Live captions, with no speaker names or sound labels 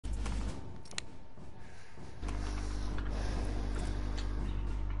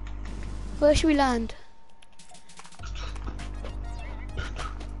Where should we land?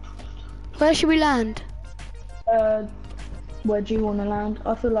 Where should we land? Where do you want to land?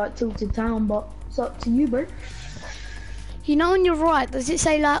 I feel like Tilted Town, but it's up to you, bro. You know on your right, does it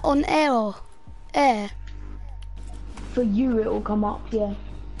say like on air or air? For you, it will come up, yeah.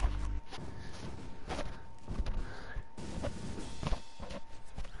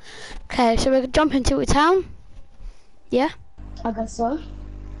 Okay, so we're jumping to a town? Yeah? I guess so.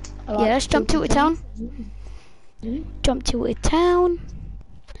 Yeah, let's jump to a town. Jump to a town.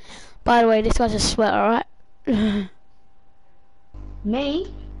 By the way, this guy's a sweat, alright?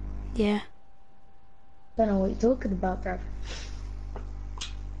 Me? Yeah. Don't know what you're talking about, bro.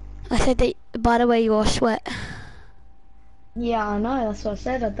 I said that, by the way, you're a sweat. Yeah, I know, that's what I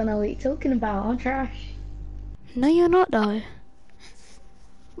said. I don't know what you're talking about. I'm trash. No, you're not, though.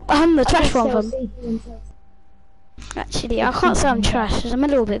 I'm the trash one of them. Actually, I can't say I'm trash, because I'm a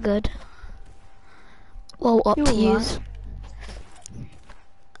little bit good. Well, up to yous.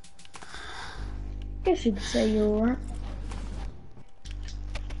 Guess you could say you're alright.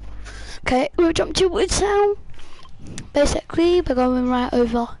 Okay, we'll jump to a town. Basically, we're going right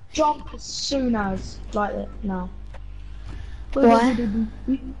over. Jump as soon as, like that, now. Why?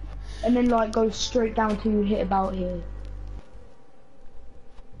 And then like go straight down till you hit about here.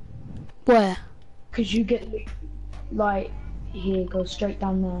 Where? Cause you get like here, go straight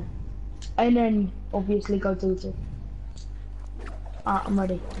down there. And then obviously go to it. Alright, I'm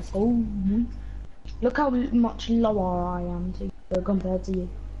ready. Let's go. Look how much lower I am compared to you.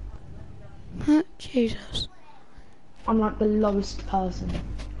 Jesus. I'm like the lowest person.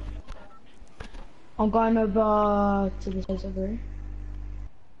 I'm going over to this place over here.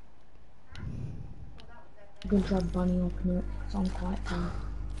 I'm gonna try bunny up in it, because I'm quite down.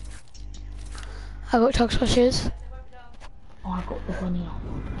 I got tug slashes. Oh, I got the bunny up.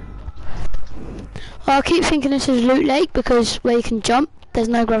 Well, I keep thinking this is Loot Lake because where you can jump, there's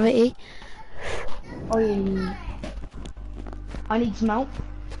no gravity. Oh yeah. I need some help.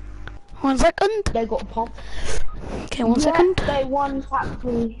 1 second. They got a pump. Okay, 1 second. They one tapped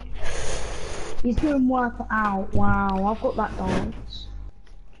me. He's doing work out. Wow, I've got that dance.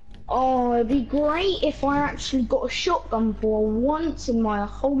 Oh, it'd be great if I actually got a shotgun for once in my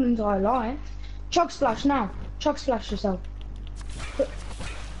whole entire life. Chug splash now. Chug splash yourself.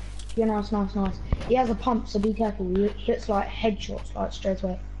 Yeah, nice. He has a pump, so be careful. He hits like headshots, like straight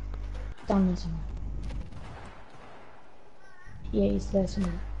away. Done this one. Yeah, he's there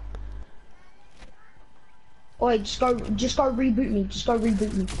somewhere. Oi, just go reboot me. Just go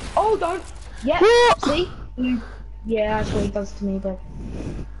reboot me. Oh, don't. Yeah. What? See? Yeah, that's what he does to me, bro.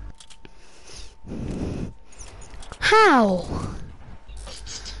 How?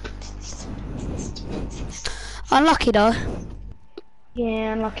 Unlucky though.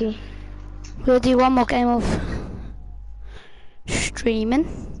 Yeah, unlucky. We'll do one more game of streaming.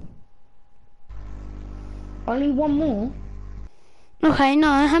 Only one more? Okay,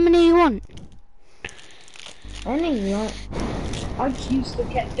 no, how many you want? Any, like, I just used to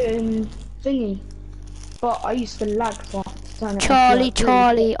get doing thingy, but I used to lag for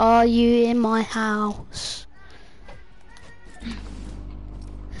Charlie, are you in my house?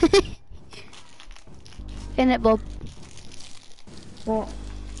 Innit, Bob? What?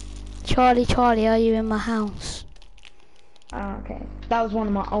 Charlie, are you in my house? Okay. That was one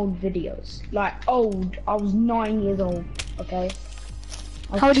of my old videos. Like, old. I was 9 years old, okay?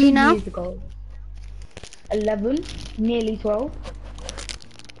 How old are you now? 2 years ago. 11, nearly 12.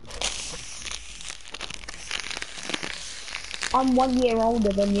 I'm 1 year older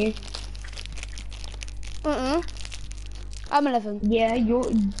than you. I'm 11. Yeah, you're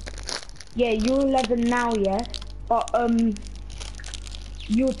 11 now, yeah? But,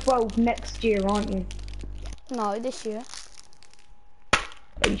 you're 12 next year, aren't you? No, this year.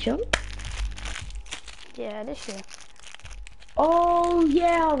 Are you sure? Yeah, this year. Oh,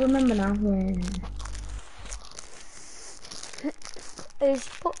 yeah, I remember now. Yeah. Is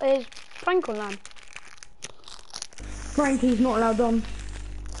Frank on land? Frankie's not allowed on.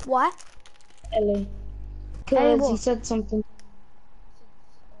 Why? Ellie. Because he said something.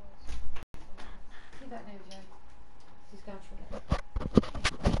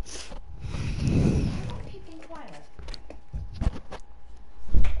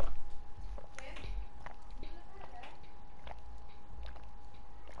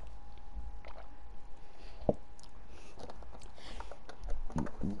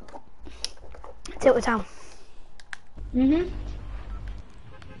 Tilted Town. Mhm.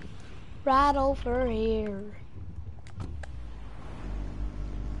 Right over here.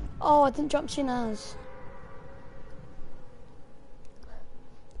 Oh, I didn't jump soon as.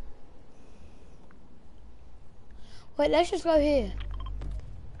 Wait, let's just go here.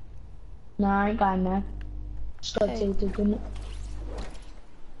 No, I ain't going there. Just go Okay. to the good.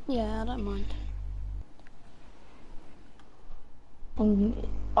 Yeah, I don't mind. Do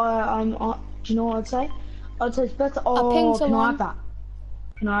you know what I'd say? I'd say it's better. I Oh, pinged can I have someone. that?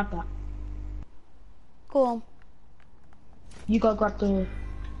 Can I have that? Go on. You go grab the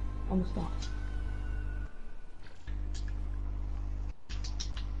on the stuff.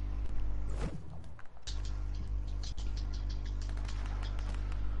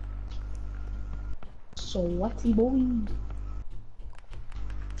 Sweaty boy.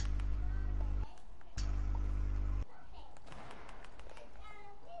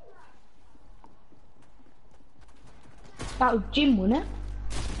 That was Jim, wasn't it?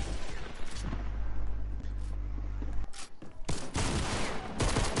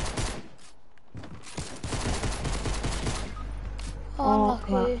 Oh,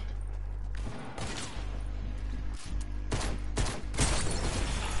 crap. unlucky.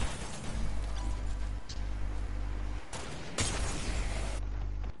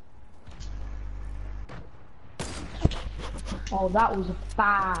 Oh, that was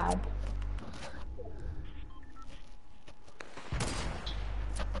bad.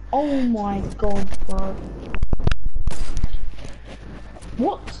 Oh my god, bro.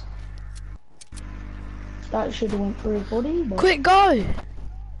 What? That should have went through his body, but Quick, go!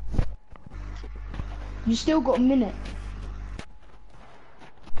 you still got a minute.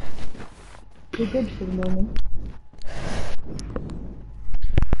 You're good for the moment.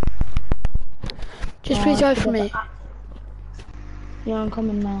 Just please go should for have me. Yeah, I'm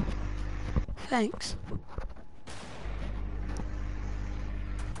coming now. Thanks.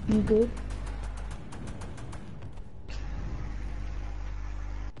 You good?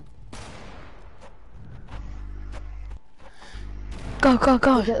 Go, go,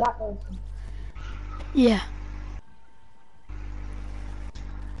 go. Is it that person? Yeah.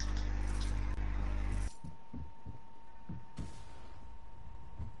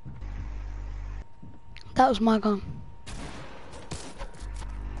 That was my gun.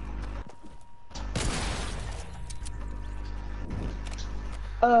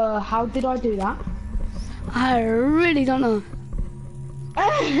 How did I do that? I really don't know.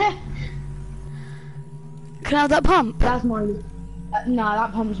 Can I have that pump? That's mine. No,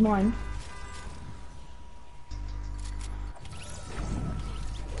 that pump's mine.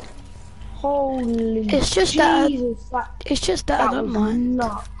 Holy It's just Jesus, It's just that I that don't was mind.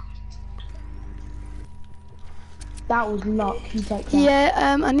 luck. That was luck, you take that.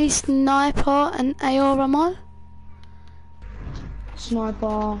 Yeah, I need sniper and AR ammo.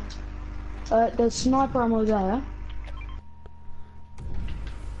 Sniper. There's sniper ammo there.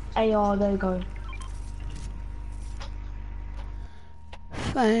 AR, there you go.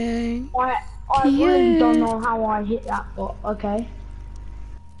 Thank I you. really don't know how I hit that, but okay.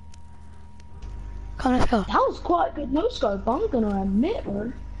 Come, let's go. That was quite a good no scope, I'm gonna admit,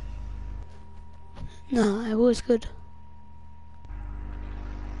 bro. No, it was good.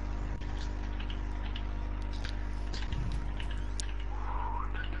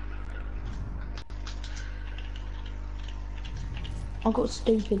 I got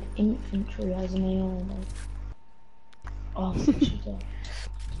stupid infantry as an AR, though. Oh, she's dead.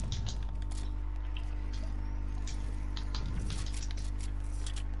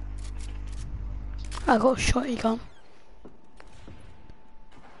 I got a shotgun.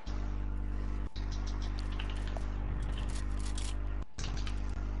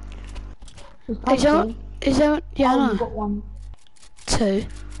 Is there, yeah, Oh, I you know. got one. 2.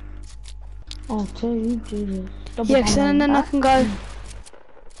 Oh, 2, Jesus. Double Yeah, cause pump then I paint can back? go.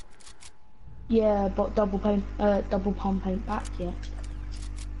 Yeah, but double pump paint back, yeah.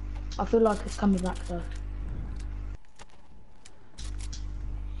 I feel like it's coming back though.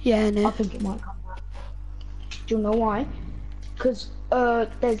 Yeah, I no. think it might come back. Do you know why? Because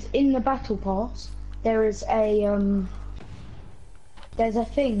there's in the battle pass there's a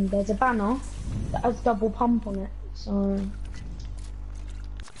banner that has double pump on it. So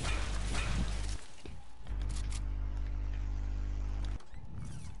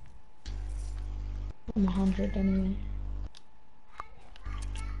I'm 100 anyway.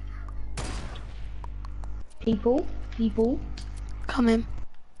 People. Come in.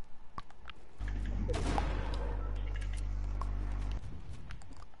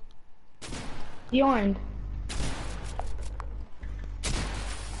 Behind.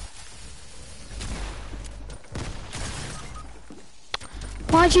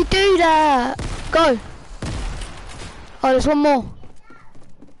 Why'd you do that? Go. Oh, there's one more.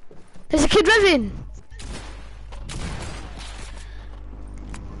 There's a kid revving.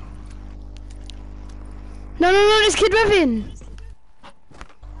 No, there's kid Revin!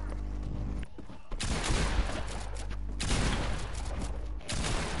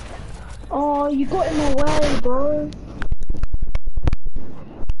 Oh, you got in my way, bro.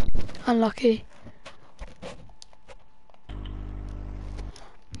 Unlucky.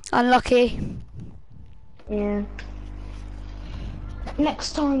 Unlucky. Yeah.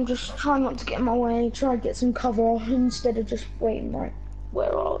 Next time, just try not to get in my way. Try to get some cover instead of just waiting right where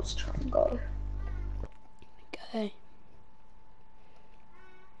I was trying to go. Okay.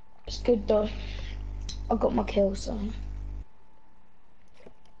 It's good though. I got my kill, so.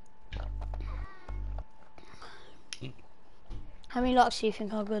 How many likes do you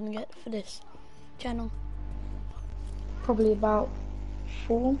think I'm going to get for this channel? Probably about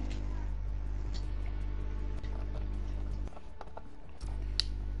 4.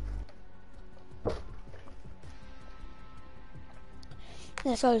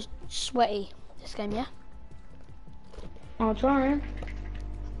 Yeah, so sweaty this game, yeah? I'll try.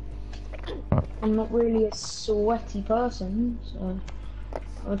 I'm not really a sweaty person, so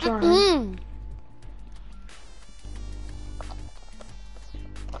I'll try.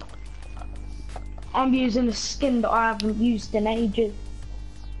 I'm using a skin that I haven't used in ages.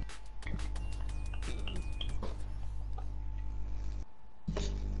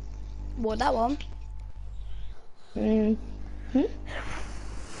 What, that one? The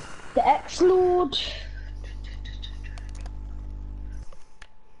X-Lord.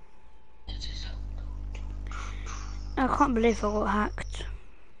 I can't believe I got hacked.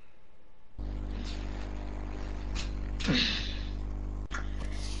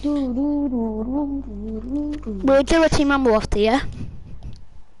 We'll do a team rumble after, yeah?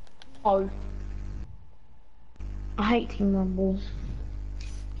 Oh. I hate Team Rumble.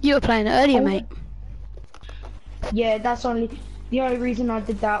 You were playing it earlier, mate. Yeah, the only reason I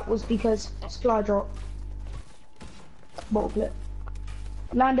did that was because supply drop. Bottle flip.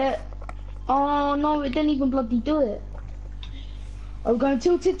 Land it. Oh no, it didn't even bloody do it. Are we going to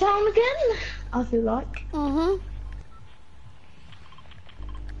Tilted Town again? I feel like.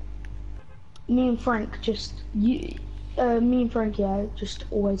 Me and Frank me and Frank, yeah, just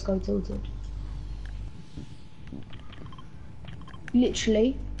always go Tilted.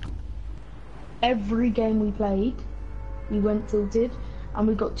 Literally, every game we played, we went Tilted, and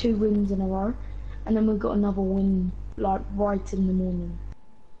we got 2 wins in a row, and then we got another win, like, right in the morning.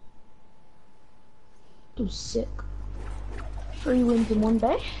 It was sick. 3 wins in one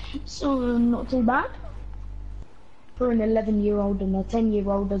day, so not too bad. For an 11-year-old and a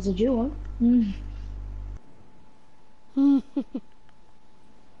 10-year-old as a duo.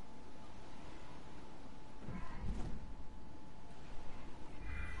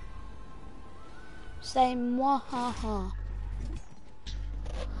 Say mwahaha.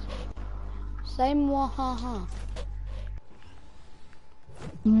 Say mwahaha.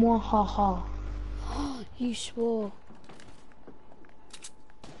 Mwahaha. You swore.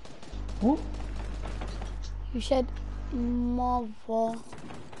 What? You said mother.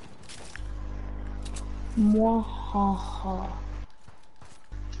 Mwahaha.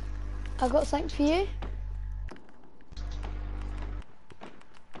 I got something for you.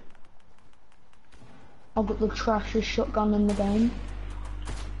 I've got the trashiest shotgun in the game.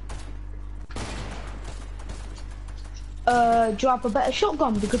 Do you have a better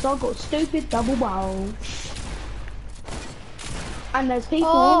shotgun? Because I've got stupid double barrel. And there's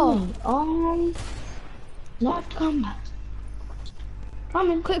people on me. Not come back.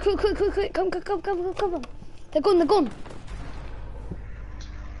 Coming. Quick, come. They're gone.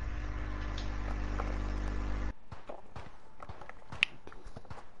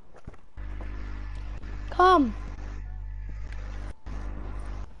 Come.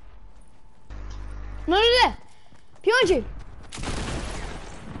 No, there. Behind you.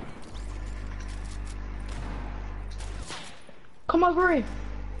 Come over here.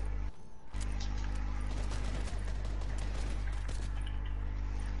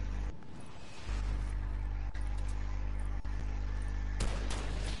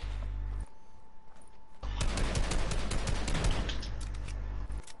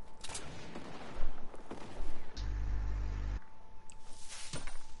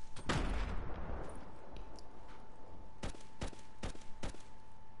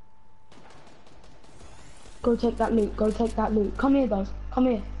 Go take that loot. Come here, though. Come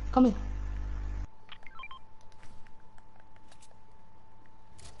here.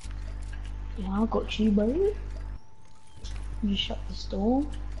 Yeah, I got you, bro. You shut this door.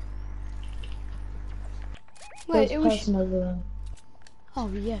 Wait, There's a person over there. Oh,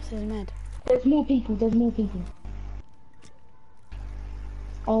 yes, there's mad. There's more people.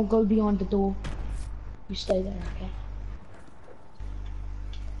 I'll go behind the door. You stay there, okay?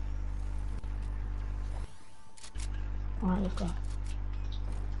 Alright, let's go.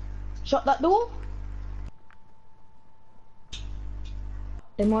 Shut that door.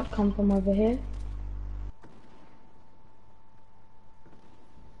 They might come from over here.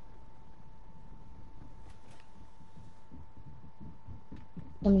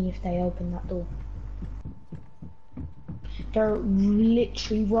 Tell me if they open that door. They're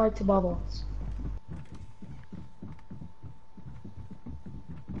literally right above us.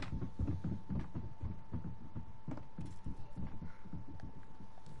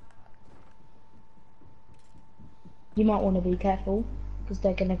 You might want to be careful, because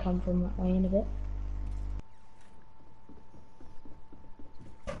they're going to come from that way in a bit.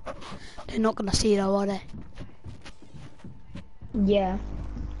 They're not gonna see though, are they? Yeah,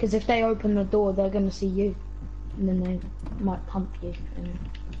 because if they open the door, they're going to see you. And then they might pump you, and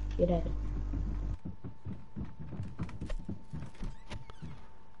you're dead.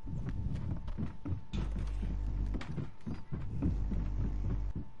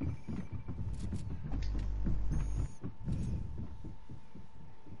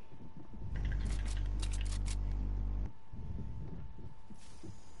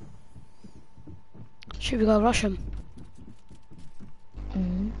 Should we go rush them?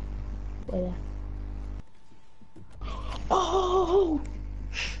 Where? Oh!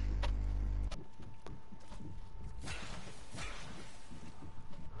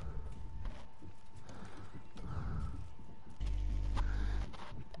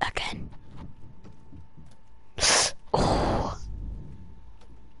 Again. Oh.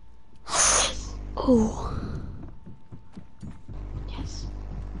 Oh. Yes.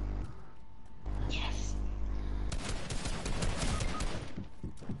 Yes.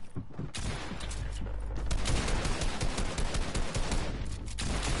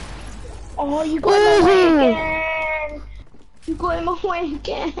 Oh, you got him away again! You got him away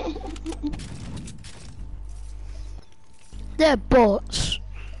again! They're bots.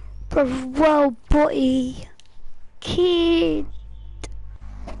 Well, botty. Kid.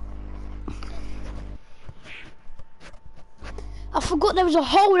 I forgot there was a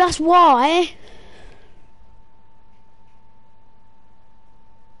hole, that's why.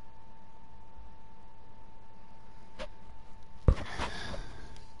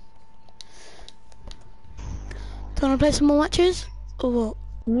 Do you want to play some more matches? Or what?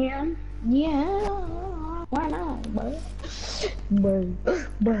 Yeah, yeah, why not, bro? Bro,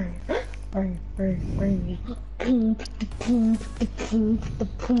 bro, bro, bro, bro.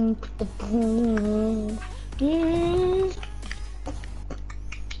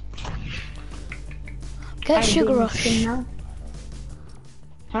 Get Sugar Rush.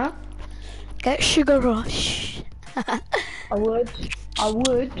 Huh? Get Sugar Rush. I would,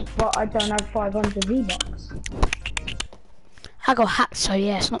 but I don't have 500 V-Bucks. I got hacked, so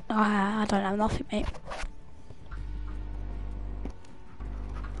yeah, it's not. I don't have nothing, mate.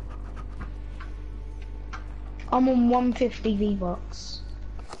 I'm on 150 V-Bucks.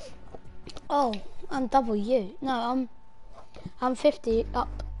 Oh, I'm double you. No, I'm 50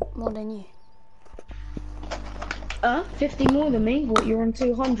 up more than you. 50 more than me? What, you're on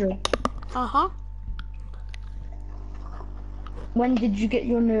 200? Uh-huh. When did you get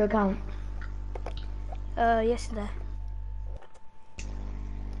your new account? Yesterday.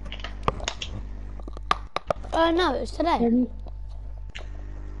 No, it was today.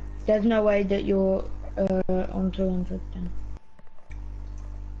 There's no way that you're on 200 then.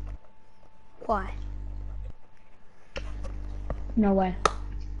 Why? No way.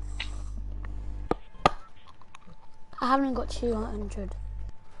 I haven't got 200.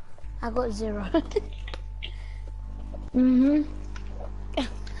 I got 0.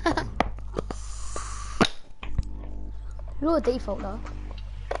 You're a default though.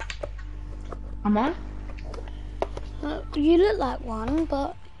 Am I? You look like one,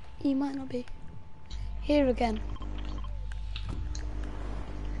 but you might not be. Here again.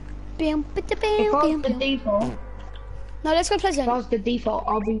 Bam, bam, If I was the default, no, let's go play if I zone. was the default,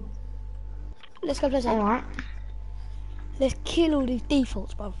 I'll be... Let's go play zone. Alright. Let's kill all these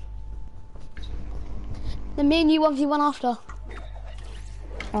defaults, bro. Then me and you 1v1 after.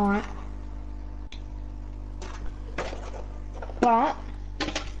 Alright. But,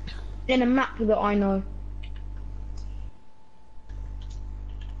 in a map that I know.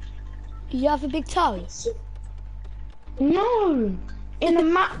 You have a big toe? No! In a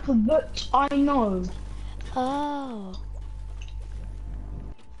map that I know. Oh.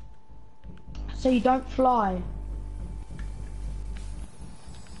 So you don't fly.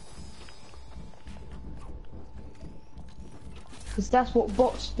 Because that's what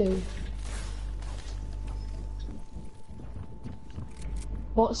bots do.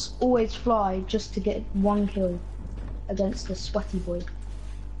 bots always fly just to get 1 kill against the sweaty boy.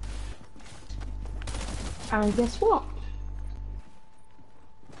 And guess what?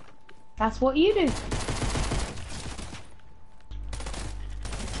 That's what you do.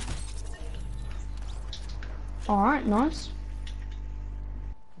 Alright, nice.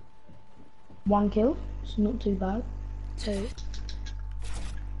 1 kill, it's not too bad. 2.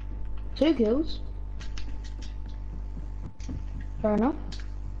 2 kills. Fair enough.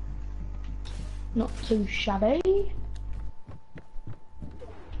 Not too shabby.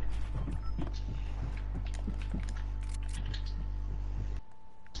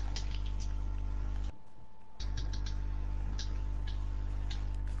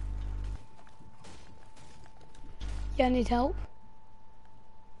 Yeah, I need help.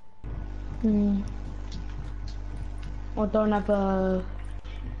 I don't have a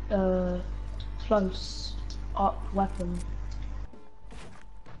close up weapon.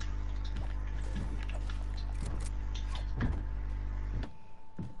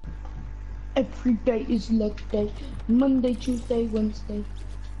 Every day is leg day. Monday, Tuesday, Wednesday.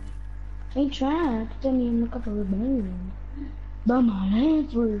 I tried, then you look up a rebound. But my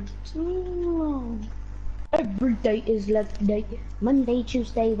hands were too long. Every day is leg day. Monday,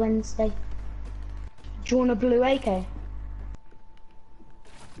 Tuesday, Wednesday. Do you want a blue AK?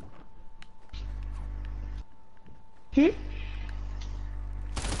 Hmm?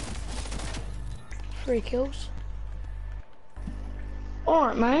 3 kills.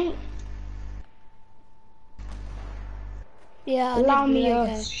 Alright, mate. Yeah, I Allow need me blue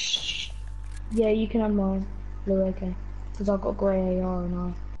a... AK. Yeah, you can have my blue AK. Because I've got grey AR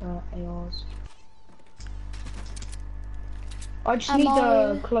and ARs. I just need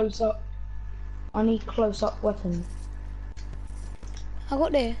a close up. I need close up weapon. I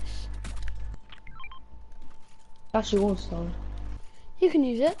got this. That's yours though. You can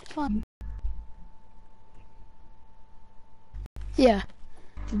use it, it's fine. Yeah.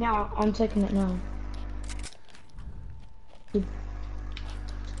 Now, I'm taking it now.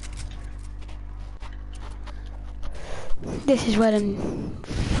 This is where them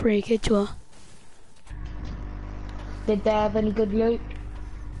 3 kids were. Did they have any good loot?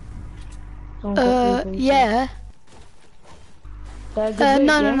 Yeah. They had good loot,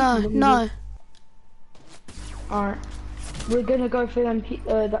 No, yeah? no. Alright. We're gonna go for them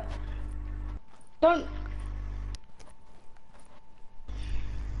Don't...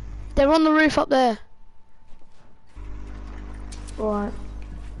 They're on the roof up there. Alright.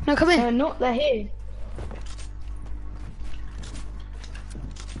 No, come in. They're here.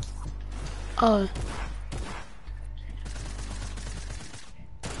 Oh.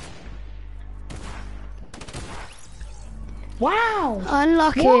 Wow!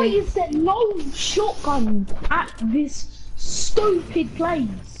 Unlucky. Why is there no shotgun at this stupid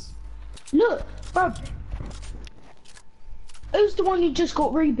place? Look, bro. Who's the one who just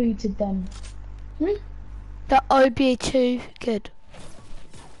got rebooted then? Hmm? The OB2 kid.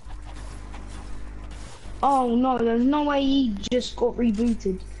 Oh no, there's no way he just got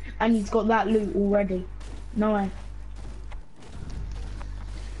rebooted and he's got that loot already. No way.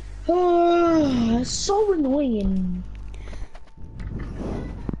 Oh, it's so annoying.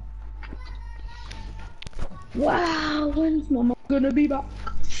 Wow, when's Mama gonna be back?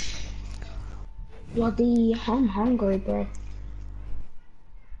 Bloody, I'm hungry, bro.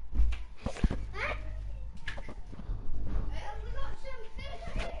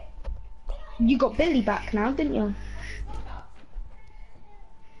 You got Billy back now, didn't you?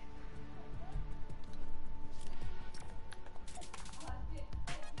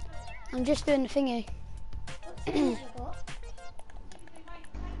 I'm just doing the thingy.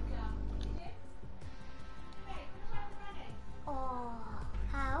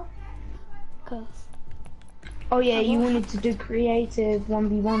 How? Oh yeah, you wanted to do creative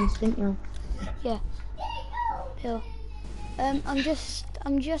 1v1s, didn't you? Yeah. Bill. I'm just,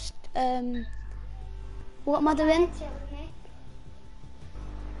 what am I doing?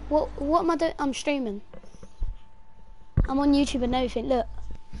 What am I doing? I'm streaming. I'm on YouTube and everything, look.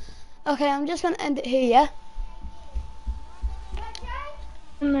 Okay, I'm just gonna end it here, yeah?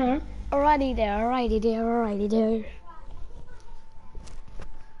 No. Alrighty there, alrighty there, alrighty there.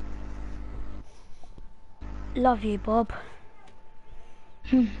 Love you, Bob.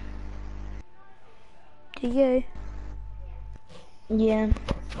 Do you? Yeah.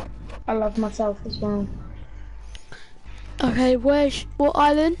 I love myself as well. Okay, what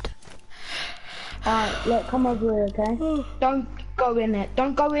island? Alright, look, come over here, okay? Don't go in it.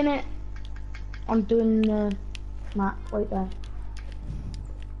 Don't go in it. I'm doing the map. Wait there.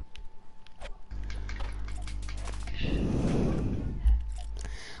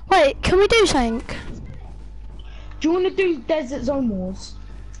 Wait, can we do something? Do you want to do Desert Zone Wars?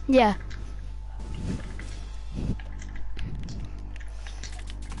 Yeah.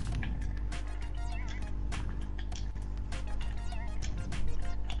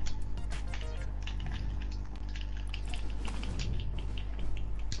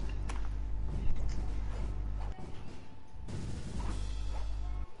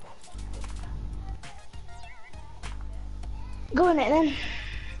 Go in it then.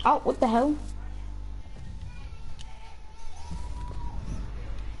 Oh, what the hell?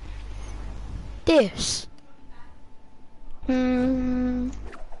 This.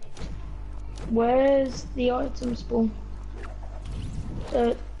 Where's the item spawn?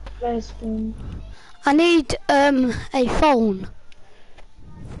 Where's spawn? I need a phone.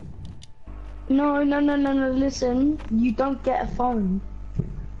 No, listen. You don't get a phone.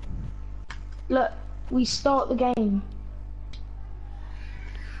 Look, we start the game.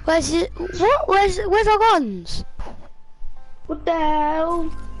 Where's it? What? Where's our guns? What the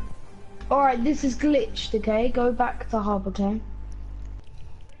hell? Alright, this is glitched, okay? Go back to hub, okay?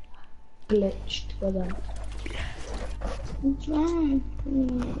 Glitched, go there.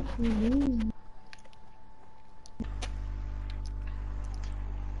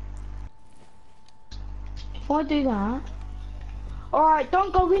 If I do that... Alright,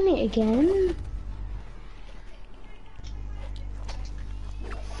 don't go in it again.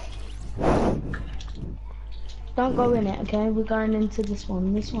 Don't go in it, okay? We're going into this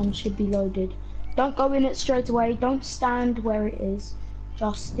one. This one should be loaded. Don't go in it straight away. Don't stand where it is.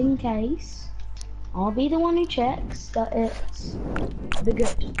 Just in case. I'll be the one who checks that it's the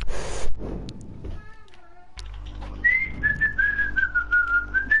good.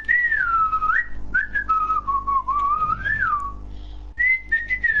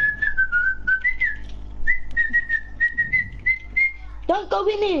 Don't go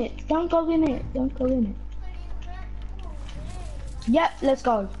in it! Don't go in it! Don't go in it. Yep, let's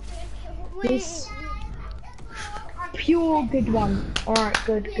go. This pure good one. Alright,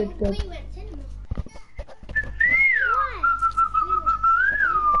 good.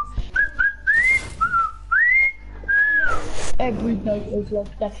 Every boat is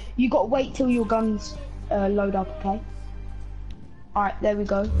locked there. You gotta wait till your guns load up, okay? Alright, there we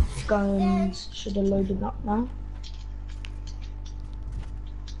go. Guns should have loaded up now.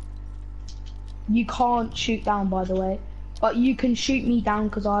 You can't shoot down, by the way. But you can shoot me down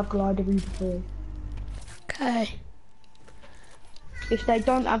because I have glider redeploy. Okay. If they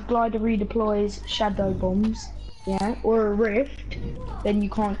don't have glider redeploys, shadow bombs, yeah, or a rift, then you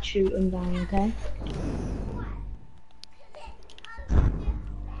can't shoot them down, okay?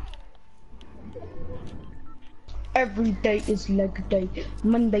 Every day is leg day.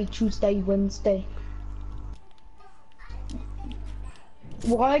 Monday, Tuesday, Wednesday.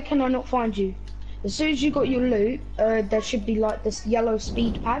 Why can I not find you? As soon as you got your loot, there should be like this yellow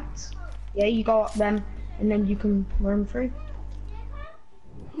speed pads. Yeah, you go up them, and then you can roam through.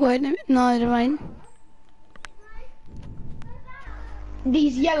 Wait, no, there ain't.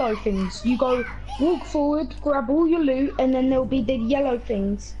 These yellow things, you go, walk forward, grab all your loot, and then there'll be the yellow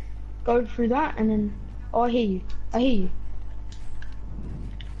things. Go through that, and then, oh, I hear you.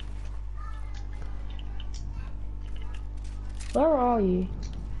 Where are you?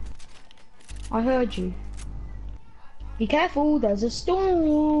 I heard you. Be careful, there's a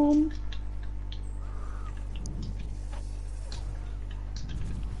storm.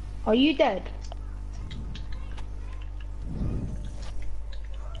 Are you dead?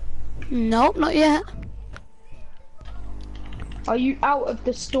 Nope, not yet. Are you out of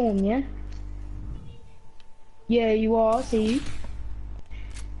the storm, yeah? Yeah, you are, I see you.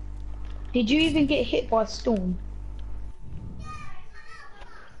 Did you even get hit by a storm?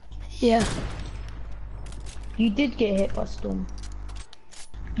 Yeah. You did get hit by a storm.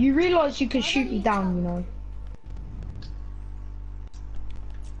 You realise you could shoot me down, you know.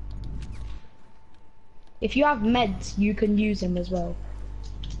 If you have meds, you can use them as well.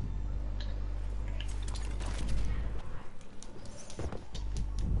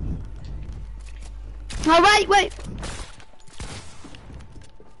 Oh, wait.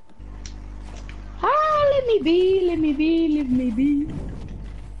 Ah, let me be.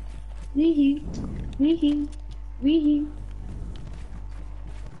 Wee-hee.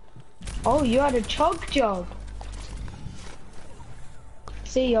 Oh, you had a chug job.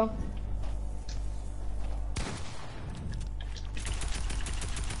 See ya.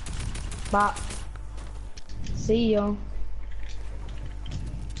 Bye. See ya.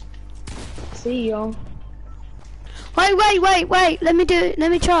 Wait. Let me do it. Let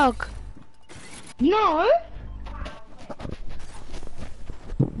me chug. No.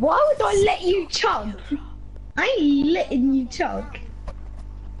 Why would I let you chug? I ain't letting you chug.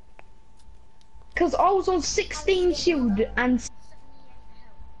 Cause I was on 16 shield and...